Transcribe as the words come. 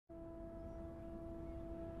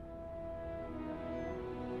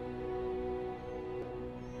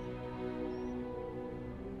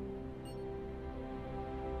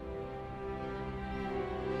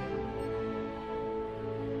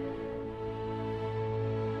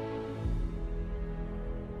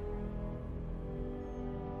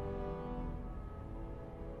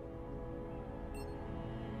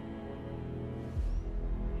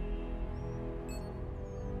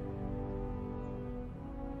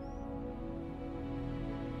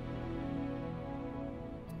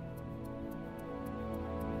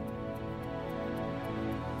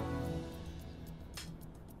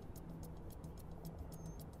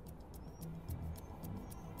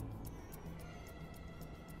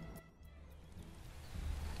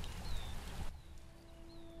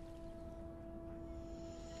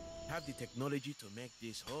have the technology to make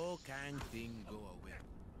this whole Kang thing go away.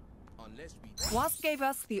 Unless we... Wasp gave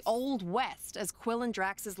us the Old West as Quill and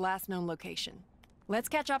Drax's last known location. Let's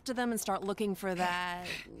catch up to them and start looking for that...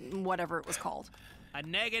 whatever it was called. A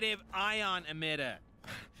negative ion emitter.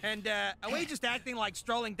 And, are we just acting like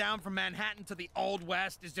strolling down from Manhattan to the Old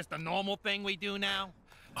West is just a normal thing we do now?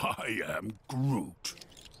 I am Groot.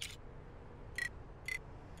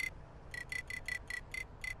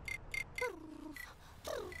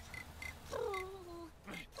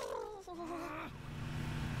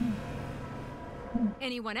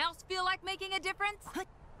 Anyone else feel like making a difference? The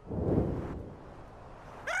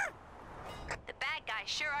bad guys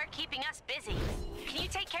sure are keeping us busy. Can you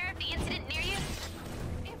take care of the incident near you?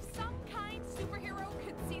 If some kind superhero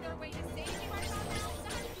could see their way to safety right about now,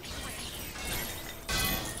 that would be great.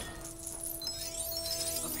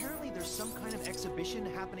 Apparently there's some kind of exhibition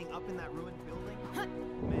happening up in that ruined building.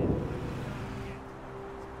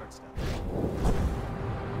 Art stuff.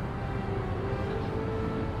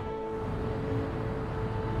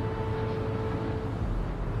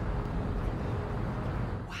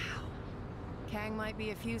 Kang might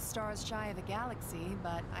be a few stars shy of a galaxy,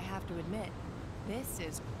 but I have to admit, this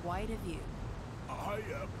is quite a view. I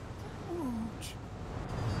am Groot.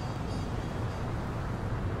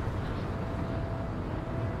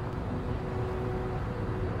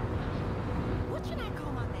 What should I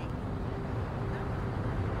call my name?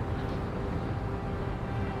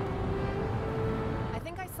 I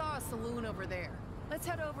think I saw a saloon over there. Let's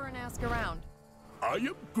head over and ask around. I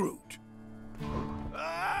am Groot.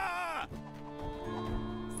 Ah!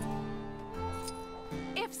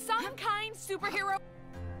 If some kind superhero...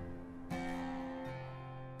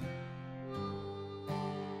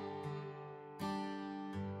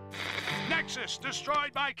 Nexus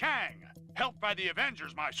destroyed by Kang. Helped by the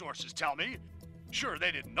Avengers, my sources tell me. Sure,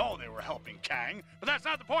 they didn't know they were helping Kang, but that's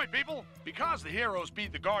not the point, people. Because the heroes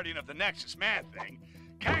beat the Guardian of the Nexus Man-Thing,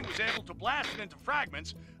 Kang was able to blast it into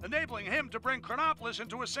fragments, enabling him to bring Chronopolis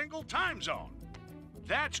into a single time zone.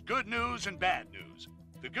 That's good news and bad news.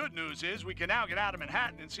 The good news is we can now get out of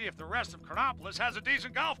Manhattan and see if the rest of Chronopolis has a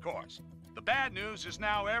decent golf course. The bad news is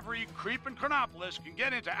now every creep in Chronopolis can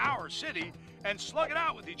get into our city and slug it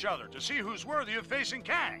out with each other to see who's worthy of facing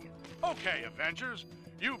Kang. Okay, Avengers,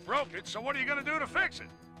 you broke it, so what are you gonna do to fix it?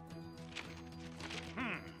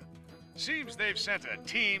 Seems they've sent a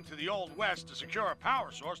team to the Old West to secure a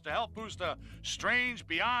power source to help boost a strange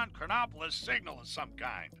beyond Chronopolis signal of some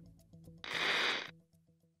kind.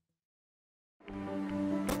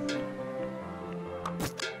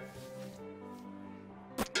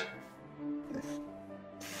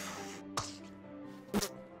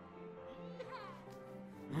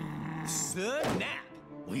 Snap!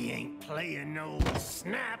 We ain't playing no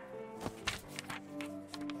snap.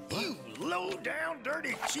 You low-down,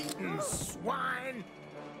 dirty, cheating swine!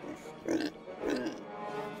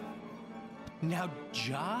 Now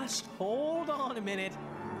just hold on a minute.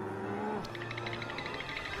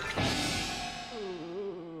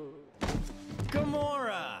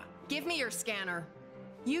 Gamora! Give me your scanner.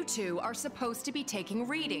 You two are supposed to be taking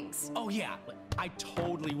readings. Oh yeah, I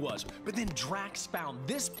totally was. But then Drax found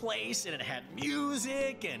this place and it had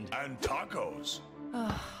music and tacos.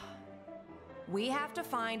 We have to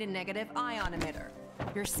find a negative ion emitter.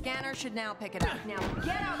 Your scanner should now pick it up. Now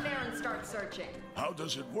get out there and start searching. How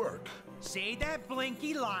does it work? See that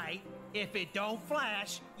blinky light? If it don't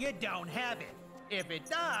flash, you don't have it. If it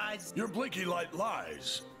does... Your blinky light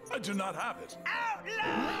lies. I do not have it.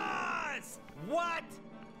 Outlaws! What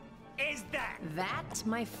is that? That,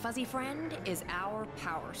 my fuzzy friend, is our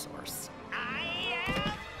power source. I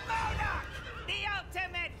am Monarch, the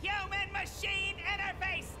ultimate human-machine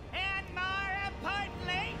interface, and more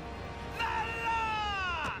importantly, the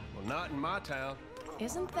law! Well, not in my town.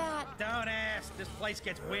 Isn't that... Don't ask. This place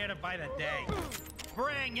gets weirder by the day.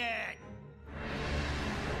 Bring it!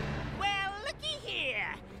 Well, looky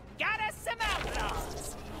here. Got us some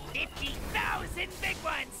outlaws. 50,000 big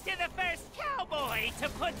ones to the first cowboy to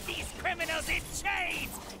put these criminals in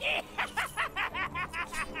chains!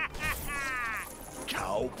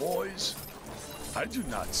 Cowboys? I do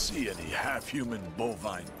not see any half-human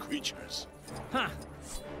bovine creatures. Huh.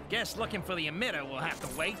 Guess looking for the emitter will have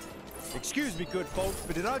to wait. Excuse me, good folks,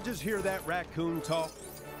 but did I just hear that raccoon talk?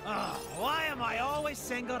 Why am I always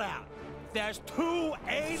singled out? There's 2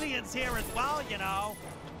 aliens here as well, you know.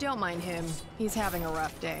 Don't mind him. He's having a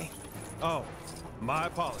rough day. Oh, my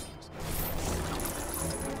apologies.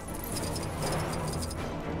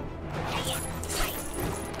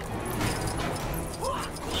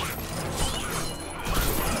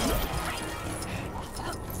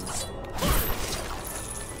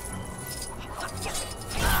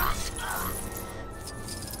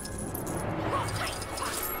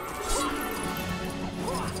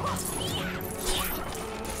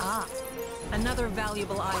 Ah, another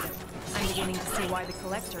valuable item. I'm beginning to see why the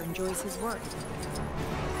collector enjoys his work.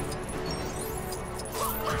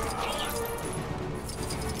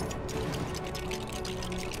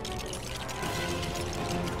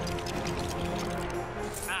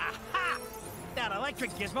 Aha! That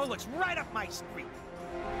electric gizmo looks right up my street.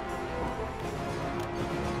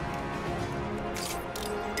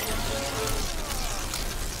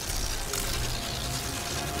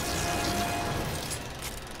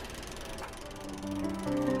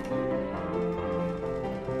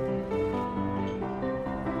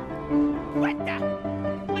 What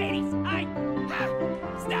the? Ladies,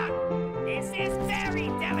 stop! This is very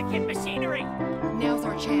delicate machinery. Now's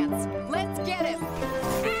our chance. Let's get him!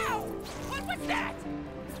 Ow! What was that?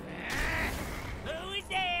 Who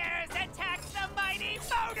dares attack the mighty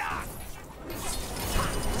Modoc?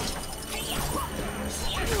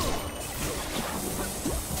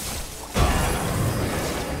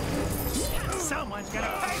 Someone's gonna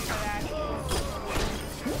pay for that.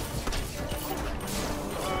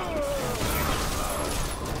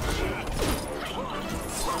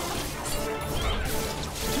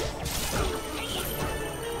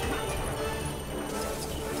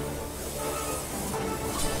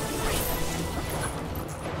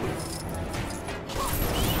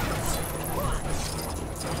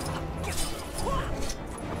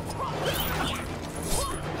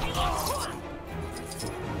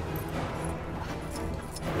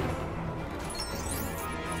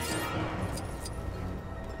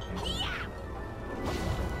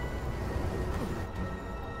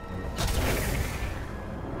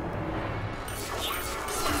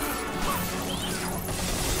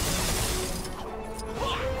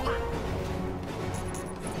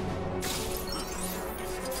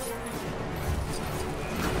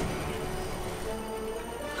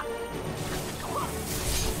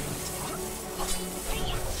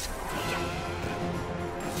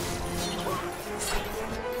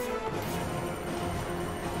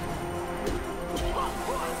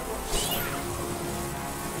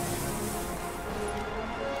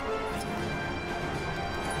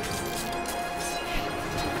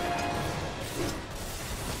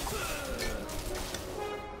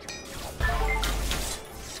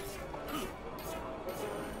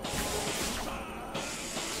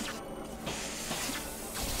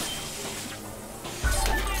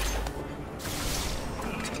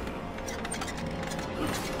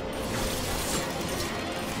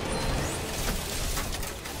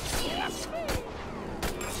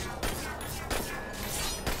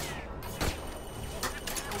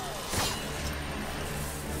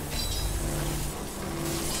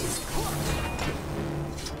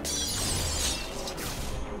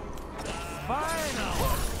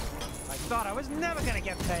 Thought I was never gonna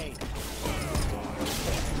get paid.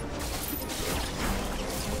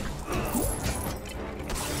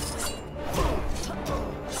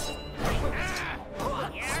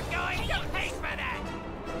 You're going to pay for that!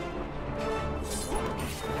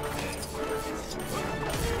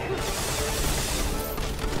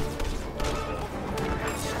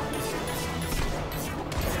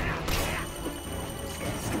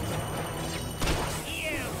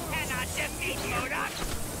 You cannot defeat Modoc!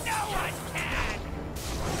 No one can!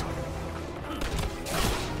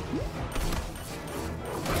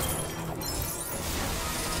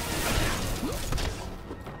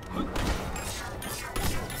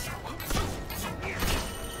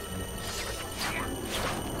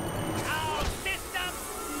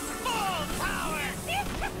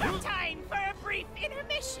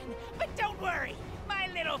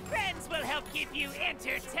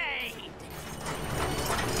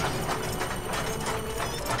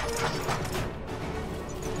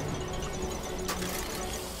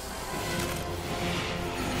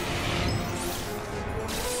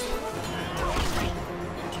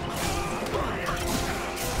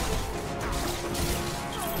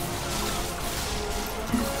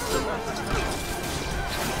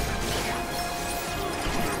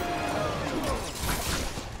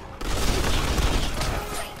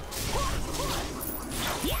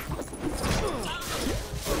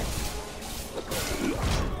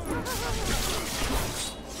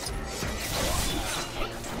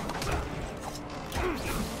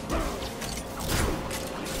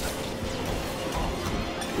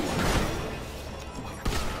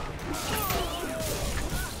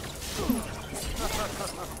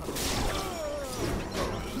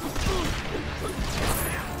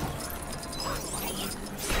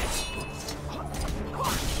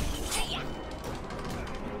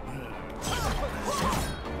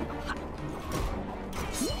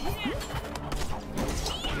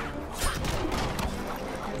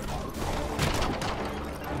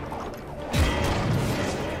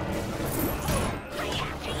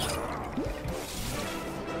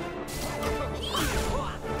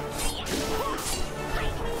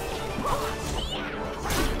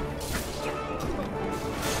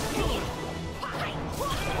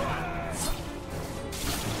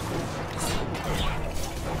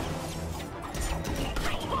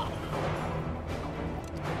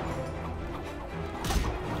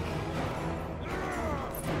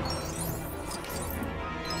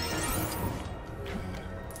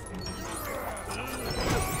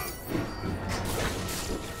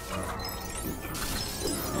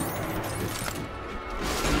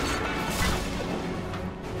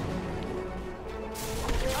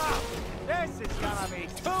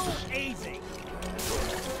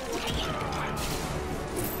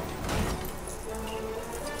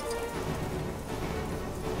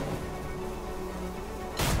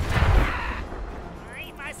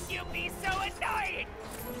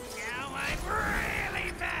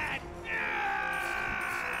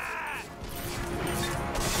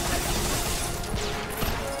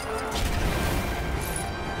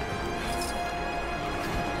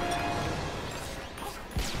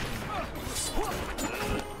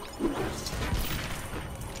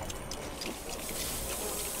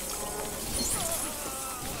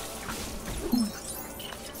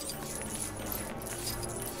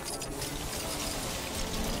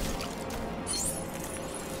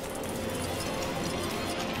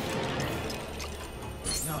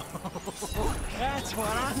 That's what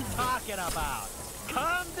I'm talking about.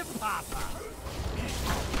 Come to Papa.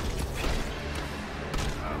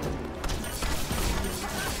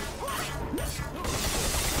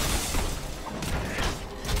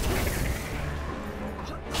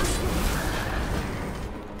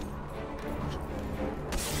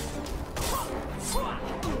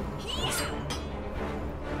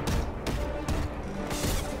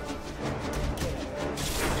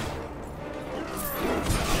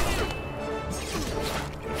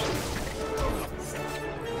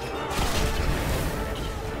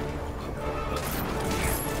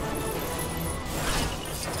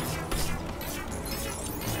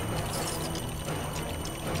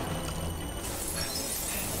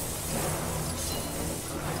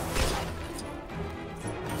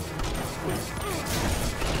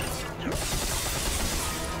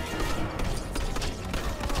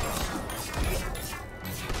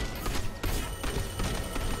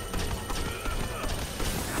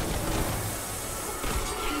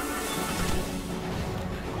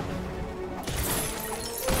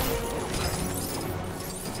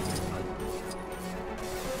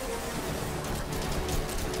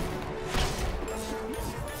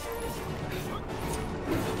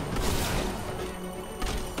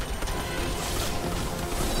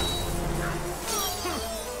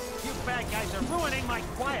 Ruining my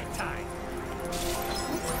quiet time.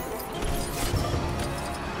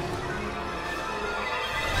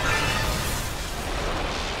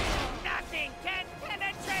 Nothing can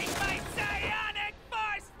penetrate my psionic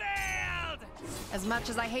force field! As much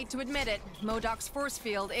as I hate to admit it, MODOK's force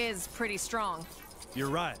field is pretty strong. You're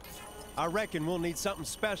right. I reckon we'll need something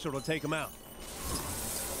special to take him out.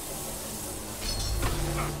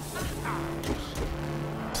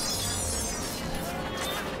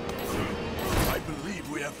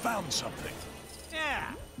 We have found something.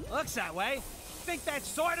 Yeah, looks that way. Think that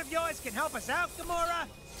sword of yours can help us out, Gamora?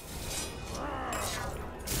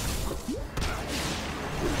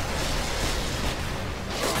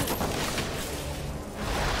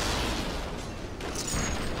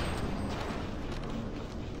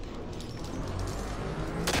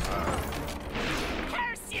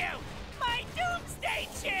 Curse you! My doomsday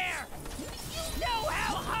chair! You know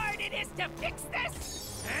how hard it is to fix this?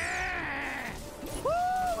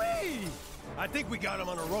 Woo-wee! I think we got him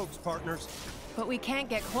on the ropes, partners. But we can't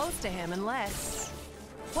get close to him unless...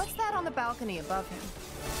 What's that on the balcony above him?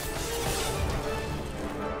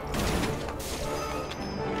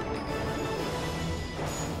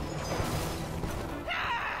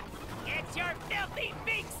 Ah! Get your filthy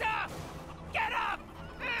beaks off! Get up!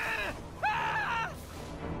 Ah! Ah!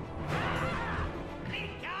 Ah! Be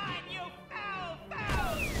gone, you foul,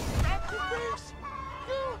 foul!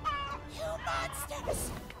 You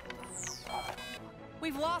monsters!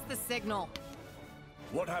 We've lost the signal.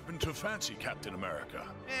 What happened to Fancy Captain America?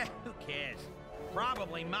 Who cares?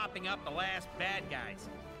 Probably mopping up the last bad guys.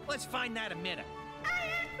 Let's find that a minute.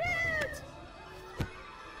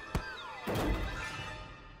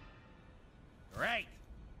 Right.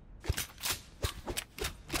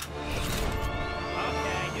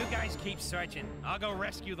 Okay, you guys keep searching. I'll go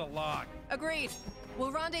rescue the log. Agreed.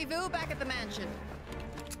 We'll rendezvous back at the mansion.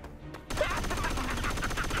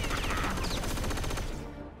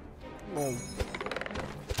 Oh.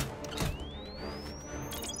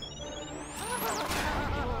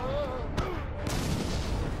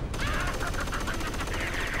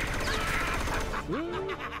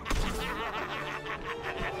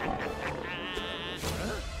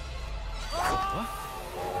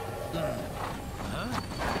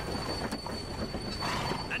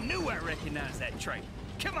 I knew I recognized that trait.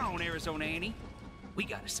 Come on, Arizona Annie. We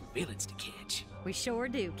got us some villains to catch. We sure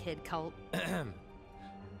do, Kid Colt.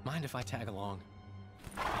 Mind if I tag along?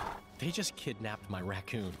 They just kidnapped my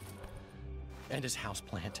raccoon. And his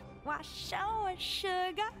houseplant. Why, sure,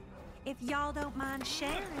 sugar. If y'all don't mind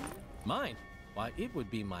sharing. Mine? Why, it would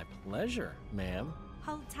be my pleasure, ma'am.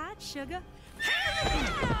 Hold tight, sugar.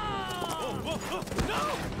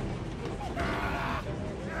 No!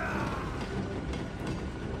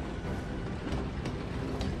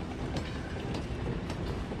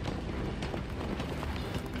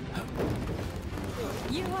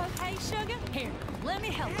 You okay, sugar? Here, let me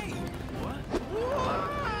help you.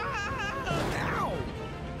 Ow!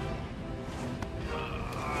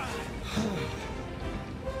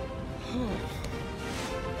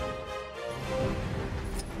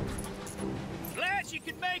 Glad you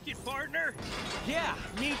could make it, partner. Yeah,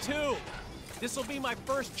 me too. This'll be my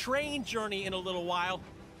first train journey in a little while.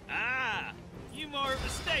 Ah, you more of a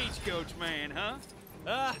stagecoach man,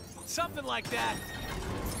 huh? Something like that.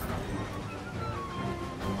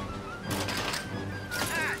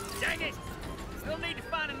 Ah, They'll need to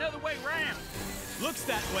find another way round. Looks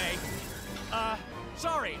that way.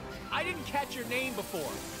 Sorry, I didn't catch your name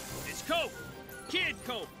before. It's Cope. Kid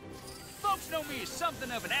Cope. Folks know me as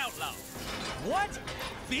something of an outlaw. What?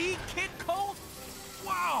 The Kid Colt?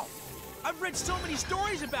 Wow! I've read so many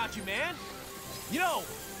stories about you, man. You know,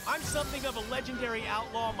 I'm something of a legendary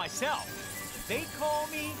outlaw myself. They call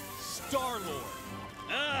me Star-Lord.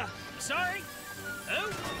 Sorry?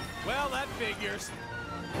 Who? Well, that figures.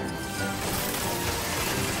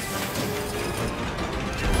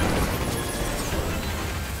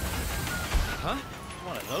 Huh?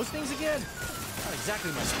 One of those things again? Not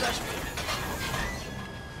exactly my specialty.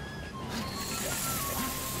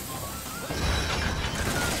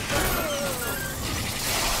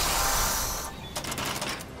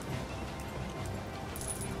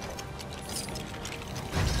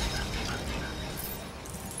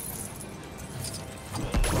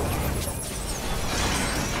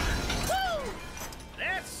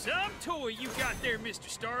 That's some toy you got there, Mr.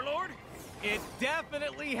 Star-Lord. It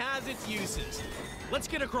definitely has its uses. Let's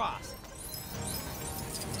get across.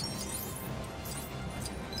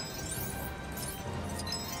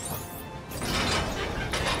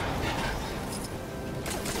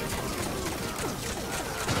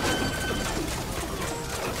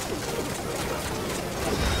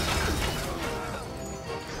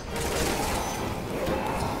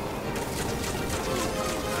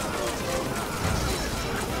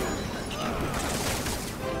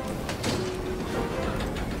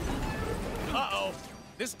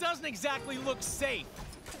 This doesn't exactly look safe.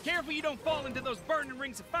 Careful you don't fall into those burning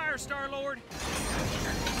rings of fire, Star-Lord.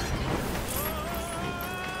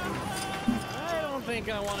 I don't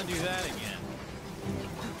think I want to do that again.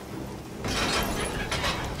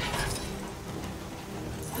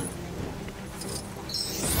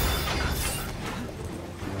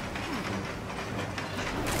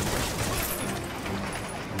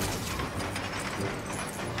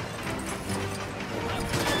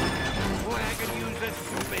 Boy, I could use a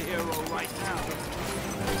superhero right now.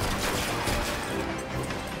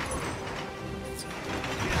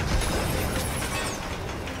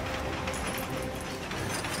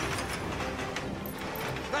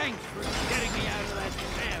 Thanks for getting me out of that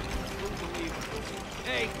jam. Unbelievable.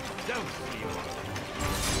 Hey, don't feel.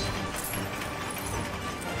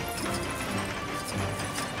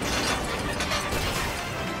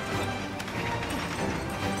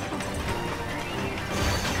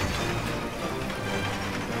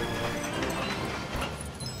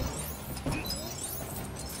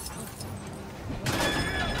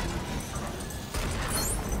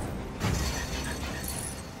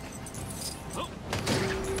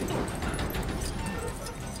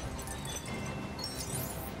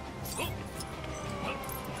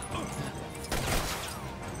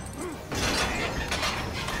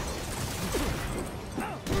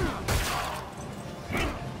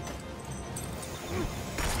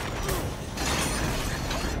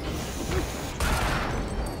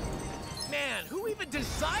 Man, who even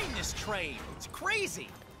designed this train? It's crazy.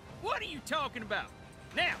 What are you talking about?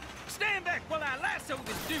 Now, stand back while I lasso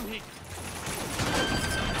this doohickey.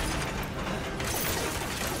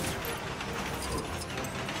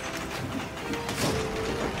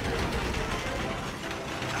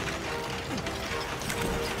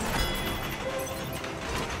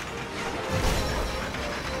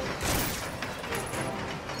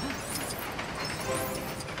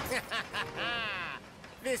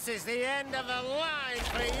 This is the end of the line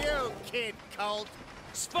for you, Kid Colt.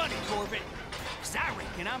 It's funny, Corbett, 'cause I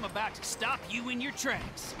reckon I'm about to stop you in your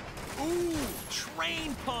tracks. Ooh,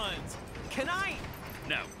 train puns. Can I?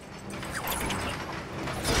 No.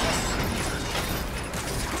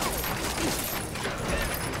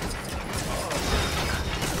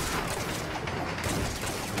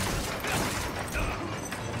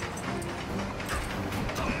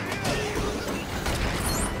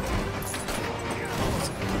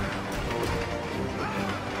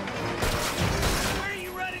 Where are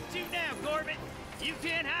you running to now, Corbett? You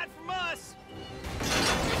can't hide from us.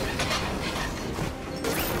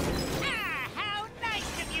 Ah, how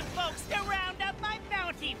nice of you folks to round up my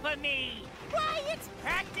bounty for me. Why, it's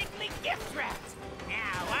practically gift wrapped.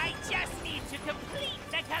 Now I just need to complete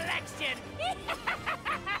the collection.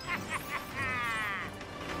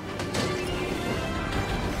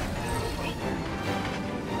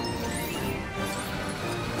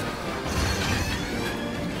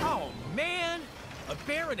 Oh, man. A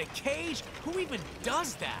bear in a cage? Who even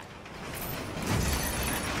does that?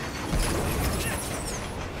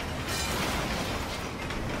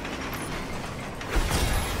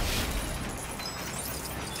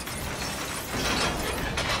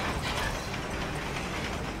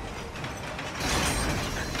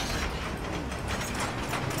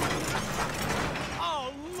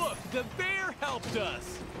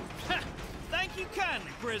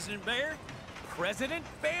 President Bear? President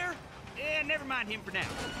Bear? Yeah, never mind him for now.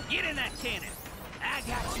 Get in that cannon. I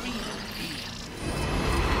got you.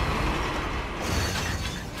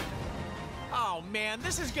 Oh man,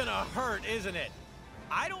 this is gonna hurt, isn't it?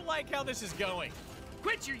 I don't like how this is going.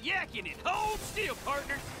 Quit your yakking and hold still,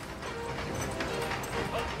 partner.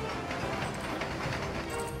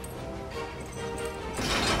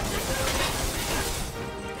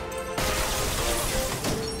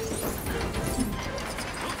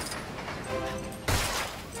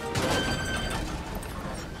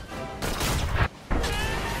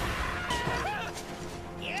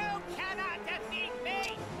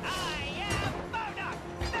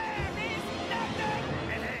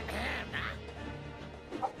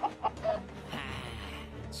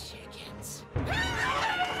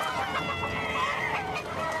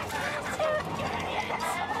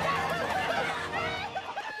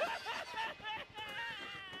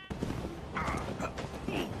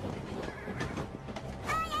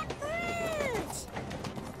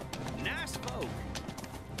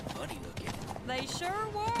 They sure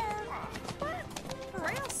were.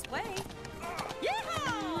 Real sweaty.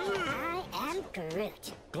 Yeehaw! I am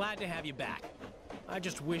Groot. Glad to have you back. I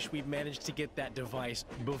just wish we'd managed to get that device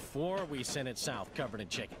before we sent it south covered in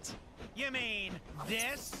chickens. You mean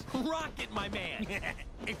this? Rocket, my man!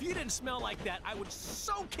 If you didn't smell like that, I would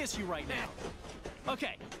so kiss you right now.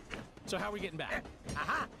 Okay, so how are we getting back?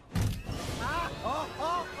 Aha!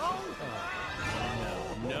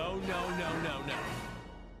 No.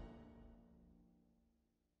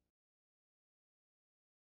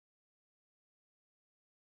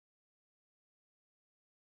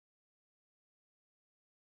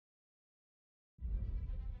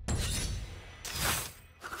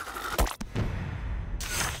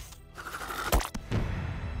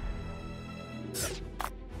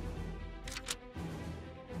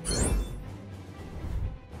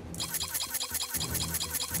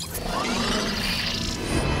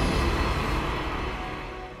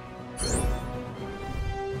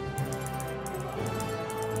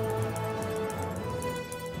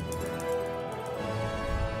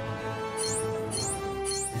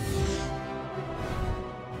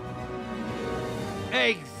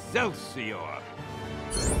 Excelsior!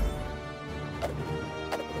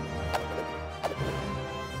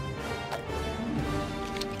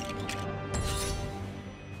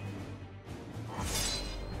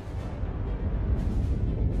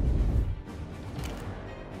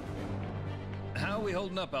 How are we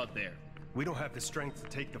holding up out there? We don't have the strength to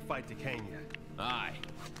take the fight to Kang yet. Aye.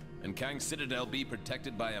 And Kang's citadel be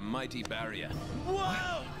protected by a mighty barrier.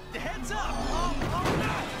 Whoa! Heads up!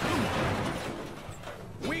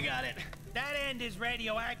 We got it. That end is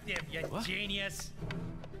radioactive, you genius.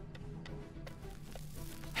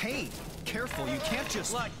 Hey, careful, you can't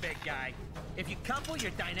just... Look, big guy. If you couple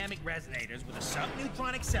your dynamic resonators with a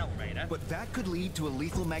subneutron accelerator... But that could lead to a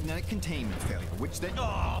lethal magnetic containment failure, which then...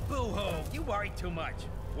 Oh, boo-hoo! You worry too much.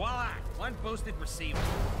 Voila! One boosted receiver.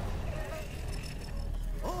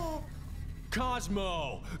 Oh!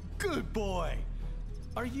 Cosmo! Good boy!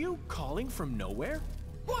 Are you calling from nowhere?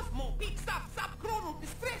 Cosmo, big stop, Chrono,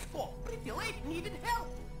 distressful. Pretty lady needed help.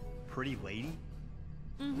 Pretty lady?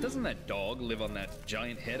 Doesn't that dog live on that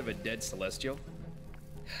giant head of a dead celestial?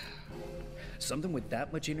 Something with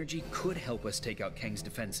that much energy could help us take out Kang's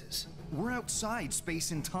defenses. We're outside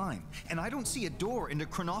space and time, and I don't see a door into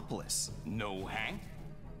Chronopolis. No, Hank.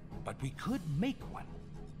 But we could make one,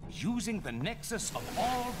 using the nexus of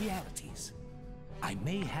all realities. I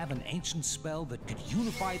may have an ancient spell that could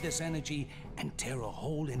unify this energy and tear a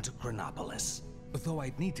hole into Chronopolis. Though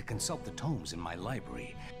I'd need to consult the tomes in my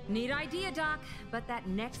library. Neat idea, Doc, but that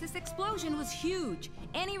Nexus explosion was huge.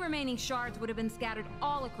 Any remaining shards would have been scattered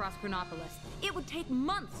all across Chronopolis. It would take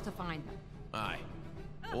months to find them. Aye.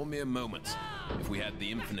 Or mere moments, if we had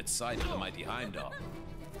the infinite sight of the mighty Heimdall.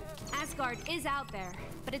 Asgard is out there,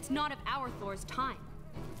 but it's not of our Thor's time.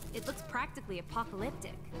 It looks practically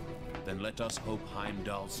apocalyptic. Then let us hope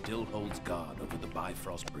Heimdall still holds guard over the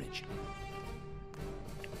Bifrost Bridge.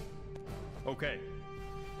 Okay.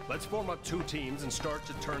 Let's form up 2 teams and start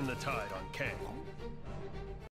to turn the tide on Kang.